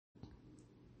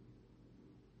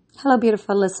Hello,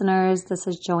 beautiful listeners. This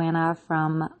is Joanna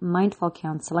from Mindful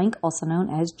Counseling, also known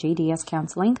as JDS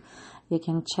Counseling. You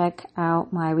can check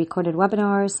out my recorded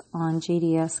webinars on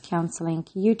JDS Counseling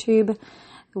YouTube,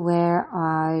 where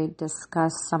I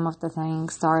discuss some of the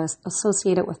things that are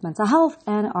associated with mental health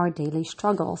and our daily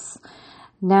struggles.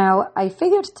 Now, I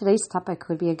figured today's topic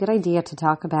would be a good idea to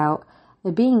talk about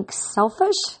being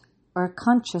selfish or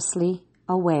consciously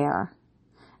aware.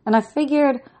 And I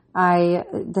figured I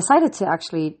decided to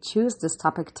actually choose this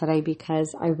topic today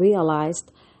because I realized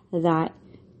that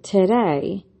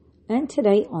today, and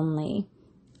today only,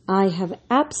 I have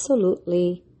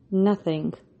absolutely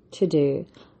nothing to do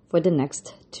for the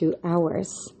next 2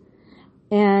 hours.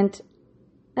 And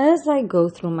as I go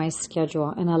through my schedule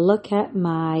and I look at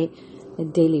my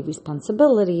daily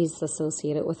responsibilities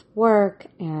associated with work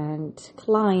and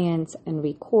clients and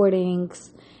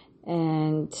recordings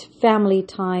and family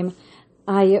time,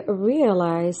 I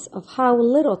realize of how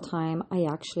little time I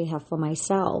actually have for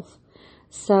myself.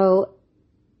 So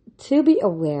to be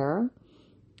aware,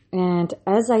 and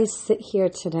as I sit here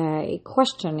today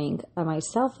questioning, am I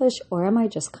selfish or am I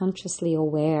just consciously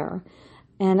aware?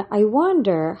 And I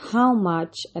wonder how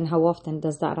much and how often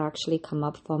does that actually come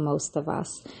up for most of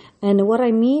us. And what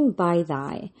I mean by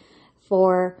that,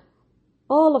 for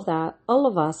all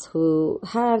of us who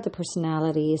have the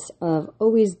personalities of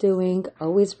always doing,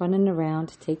 always running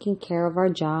around, taking care of our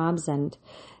jobs and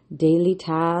daily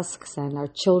tasks and our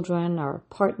children, our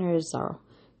partners, our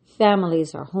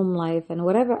families, our home life, and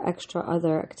whatever extra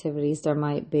other activities there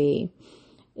might be,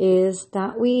 is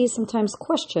that we sometimes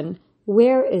question,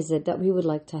 where is it that we would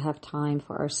like to have time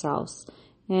for ourselves?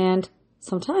 And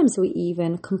sometimes we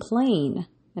even complain,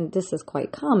 and this is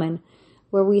quite common,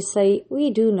 where we say we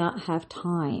do not have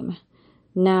time.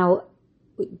 Now,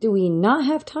 do we not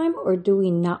have time or do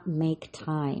we not make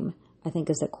time? I think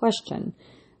is a question.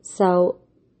 So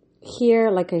here,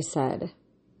 like I said,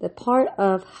 the part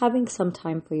of having some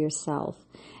time for yourself,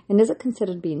 and is it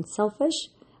considered being selfish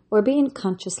or being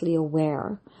consciously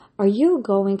aware? Are you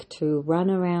going to run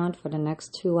around for the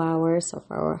next 2 hours or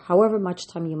for however much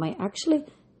time you might actually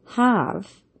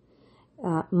have,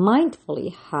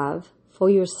 mindfully have, for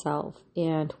yourself,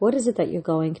 and what is it that you're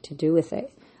going to do with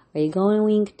it? Are you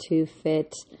going to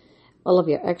fit all of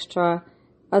your extra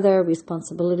other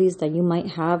responsibilities that you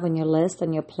might have on your list,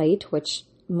 on your plate, which,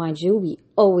 mind you, we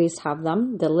always have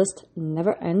them. The list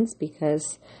never ends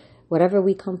because whatever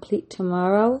we complete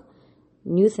tomorrow,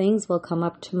 new things will come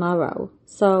up tomorrow.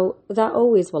 So that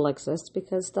always will exist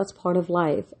because that's part of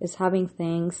life, is having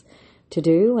things to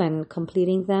do and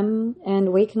completing them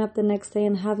and waking up the next day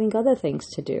and having other things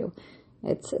to do.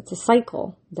 It's a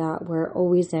cycle that we're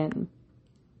always in.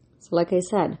 So like I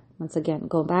said, once again,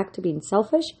 go back to being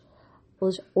selfish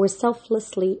or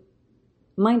selflessly,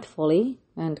 mindfully,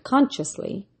 and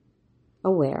consciously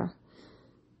aware.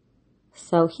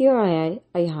 So here I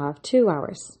have 2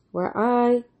 hours where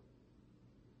I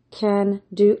can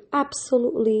do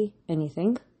absolutely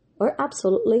anything or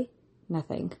absolutely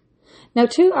nothing. Now,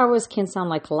 2 hours can sound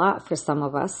like a lot for some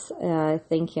of us,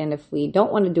 thinking if we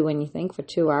don't want to do anything for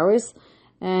 2 hours,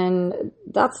 and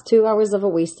that's 2 hours of a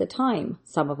wasted time,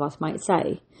 some of us might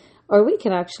say. Or we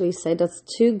can actually say that's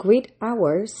 2 great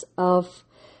hours of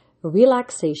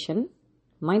relaxation,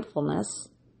 mindfulness,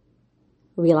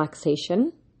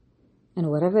 relaxation,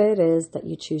 and whatever it is that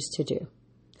you choose to do.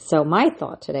 So my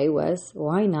thought today was,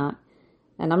 why not?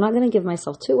 And I'm not going to give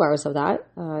myself 2 hours of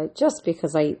that, just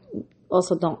because I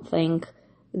also don't think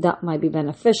that might be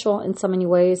beneficial in so many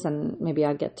ways, and maybe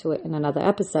I'll get to it in another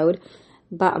episode.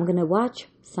 But I'm going to watch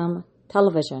some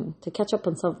television to catch up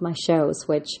on some of my shows,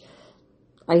 which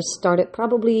I started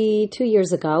probably 2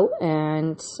 years ago,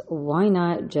 and why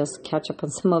not just catch up on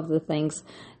some of the things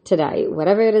today,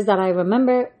 whatever it is that I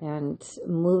remember, and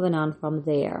moving on from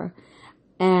there.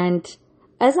 And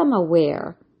as I'm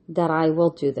aware that I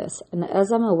will do this, and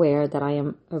as I'm aware that I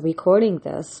am recording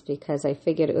this because I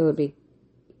figured it would be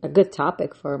a good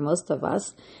topic for most of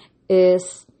us,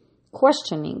 is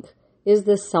questioning, is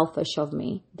this selfish of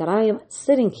me that I am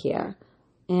sitting here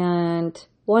and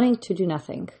wanting to do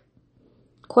nothing?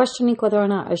 Questioning whether or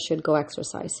not I should go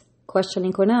exercise.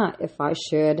 Questioning or not if I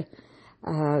should,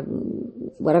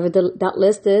 whatever that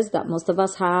list is that most of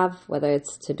us have, whether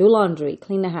it's to do laundry,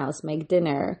 clean the house, make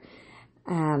dinner,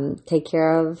 take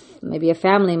care of maybe a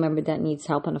family member that needs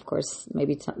help. And of course,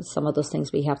 maybe some of those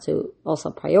things we have to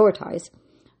also prioritize.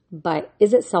 But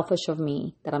is it selfish of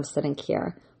me that I'm sitting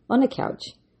here on the couch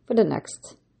for the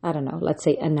next, I don't know, let's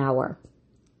say an hour?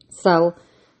 So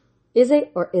is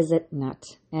it or is it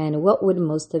not? And what would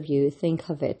most of you think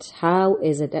of it? How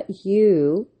is it that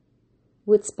you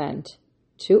would spend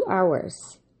 2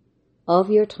 hours of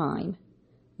your time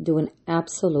doing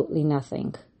absolutely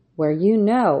nothing, where you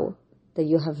know that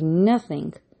you have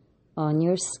nothing on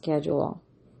your schedule?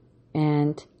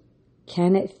 And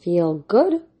can it feel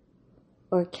good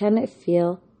or can it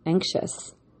feel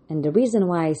anxious? And the reason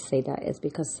why I say that is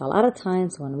because a lot of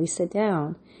times when we sit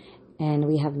down and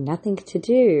we have nothing to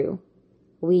do,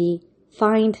 we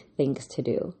find things to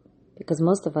do, because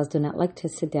most of us do not like to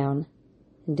sit down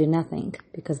and do nothing,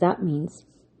 because that means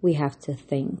we have to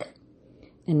think.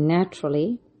 And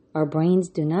naturally, our brains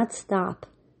do not stop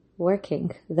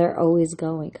working. They're always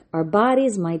going. Our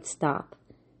bodies might stop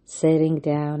sitting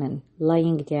down and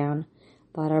laying down,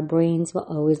 but our brains will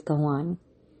always go on.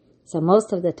 So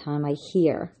most of the time I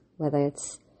hear, whether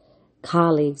it's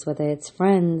colleagues, whether it's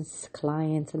friends,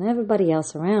 clients, and everybody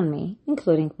else around me,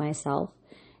 including myself,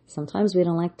 sometimes we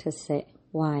don't like to sit.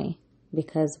 Why?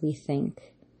 Because we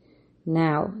think.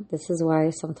 Now, this is why I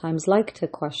sometimes like to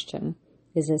question,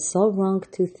 is it so wrong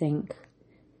to think?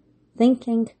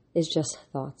 Thinking is just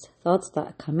thoughts. Thoughts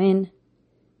that come in,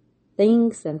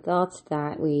 things and thoughts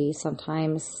that we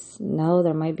sometimes know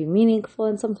there might be meaningful,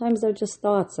 and sometimes they're just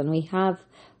thoughts, and we have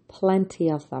plenty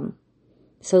of them.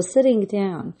 So sitting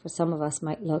down for some of us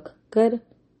might look good,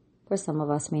 for some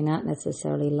of us may not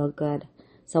necessarily look good.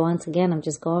 So once again, I'm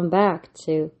just going back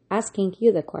to asking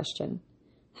you the question,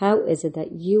 how is it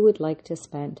that you would like to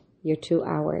spend your 2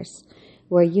 hours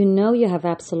where you know you have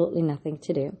absolutely nothing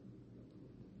to do,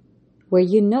 where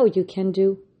you know you can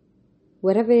do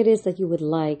whatever it is that you would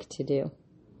like to do?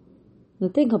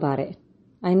 And think about it.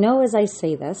 I know as I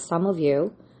say this, some of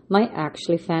you might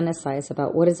actually fantasize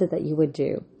about what is it that you would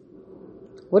do.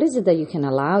 What is it that you can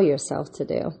allow yourself to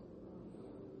do?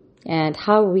 And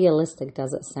how realistic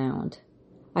does it sound?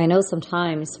 I know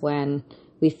sometimes when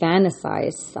we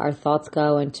fantasize, our thoughts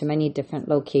go into many different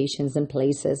locations and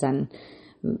places, and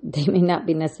they may not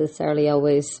be necessarily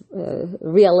always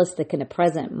realistic in the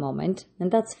present moment, and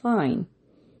that's fine.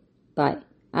 But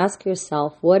ask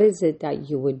yourself, what is it that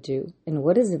you would do? And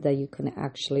what is it that you can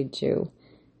actually do,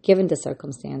 given the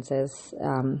circumstances?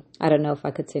 I don't know if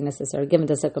I could say necessarily given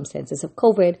the circumstances of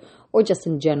COVID, or just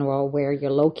in general where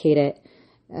you're located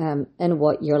and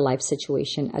what your life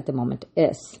situation at the moment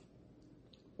is.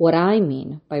 What I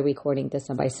mean by recording this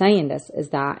and by saying this is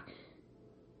that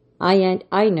I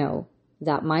know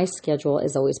that my schedule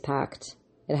is always packed.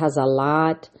 It has a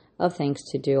lot of things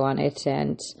to do on it,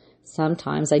 and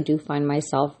sometimes I do find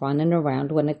myself running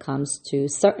around when it comes to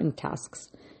certain tasks.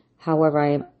 However,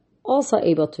 I am also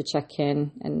able to check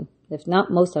in, and if not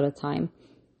most of the time,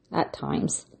 at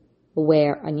times,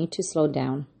 where I need to slow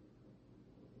down.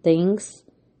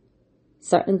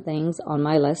 Certain things on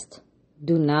my list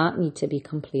do not need to be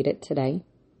completed today.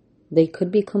 They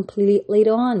could be completed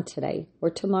later on today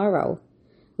or tomorrow.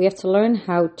 We have to learn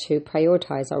how to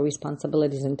prioritize our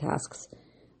responsibilities and tasks.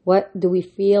 What do we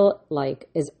feel like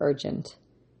is urgent?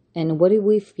 And what do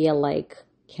we feel like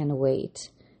can wait?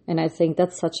 And I think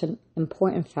that's such an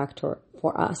important factor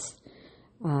for us.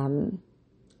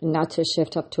 Not to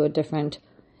shift up to a different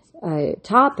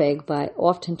topic, but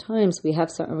oftentimes we have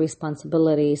certain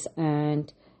responsibilities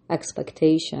and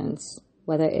expectations,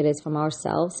 whether it is from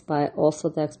ourselves, but also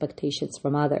the expectations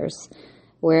from others,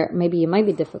 where maybe it might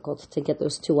be difficult to get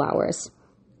those 2 hours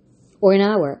or an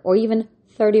hour or even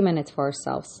 30 minutes for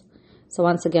ourselves. So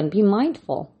once again, be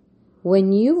mindful.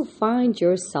 When you find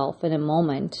yourself in a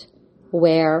moment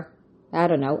where, I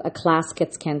don't know, a class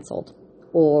gets canceled,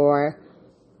 or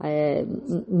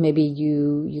maybe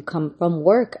you come from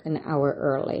work an hour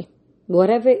early,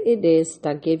 whatever it is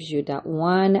that gives you that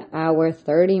 1 hour,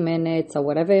 30 minutes, or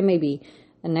whatever it may be,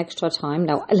 an extra time.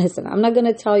 Now, listen, I'm not going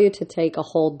to tell you to take a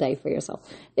whole day for yourself.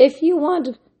 If you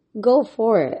want, go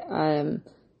for it.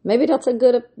 Maybe that's a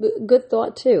good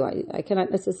thought too. I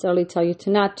cannot necessarily tell you to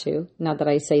not to, now that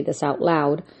I say this out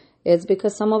loud. It's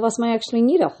because some of us might actually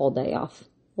need a whole day off.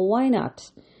 Well, why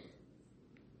not?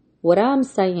 What I'm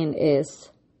saying is,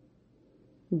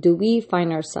 do we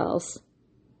find ourselves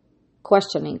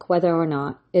questioning whether or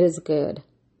not it is good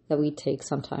that we take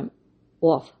some time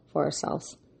off for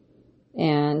ourselves?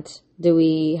 And do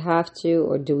we have to,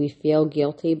 or do we feel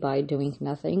guilty by doing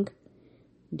nothing?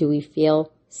 Do we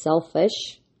feel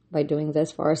selfish by doing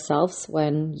this for ourselves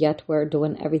when yet we're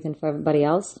doing everything for everybody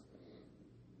else?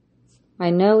 I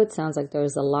know it sounds like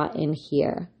there's a lot in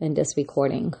here in this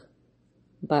recording,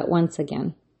 but once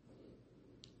again,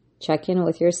 check in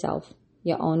with yourself,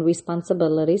 your own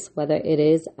responsibilities, whether it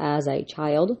is as a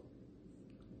child,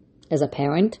 as a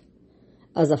parent,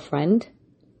 as a friend,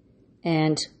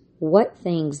 and what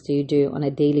things do you do on a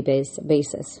daily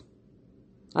basis?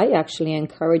 I actually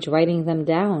encourage writing them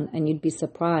down, and you'd be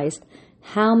surprised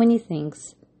how many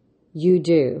things you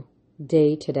do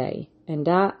day to day. And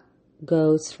that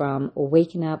goes from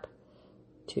waking up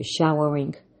to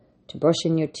showering, to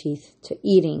brushing your teeth, to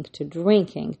eating, to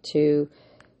drinking, to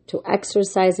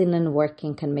exercising and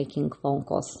working and making phone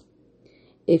calls.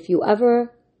 If you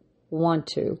ever want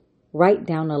to write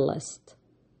down a list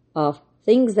of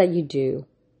things that you do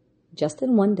just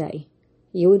in one day,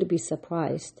 you would be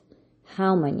surprised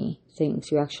how many things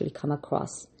you actually come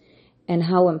across and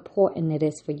how important it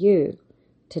is for you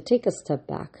to take a step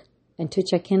back and to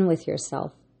check in with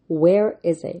yourself. Where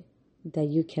is it that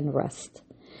you can rest?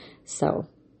 So,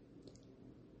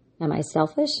 am I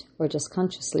selfish or just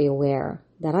consciously aware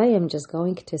that I am just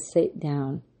going to sit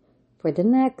down for the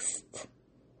next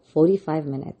 45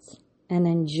 minutes and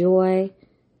enjoy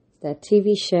the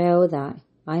TV show that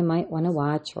I might want to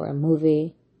watch, or a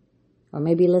movie, or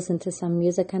maybe listen to some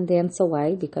music and dance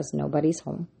away because nobody's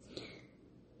home?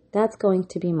 That's going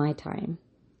to be my time.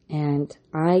 And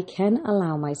I can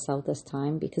allow myself this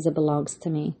time because it belongs to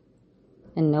me.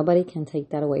 And nobody can take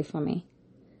that away from me.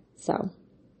 So,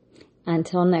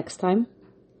 until next time,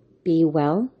 be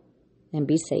well and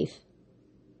be safe.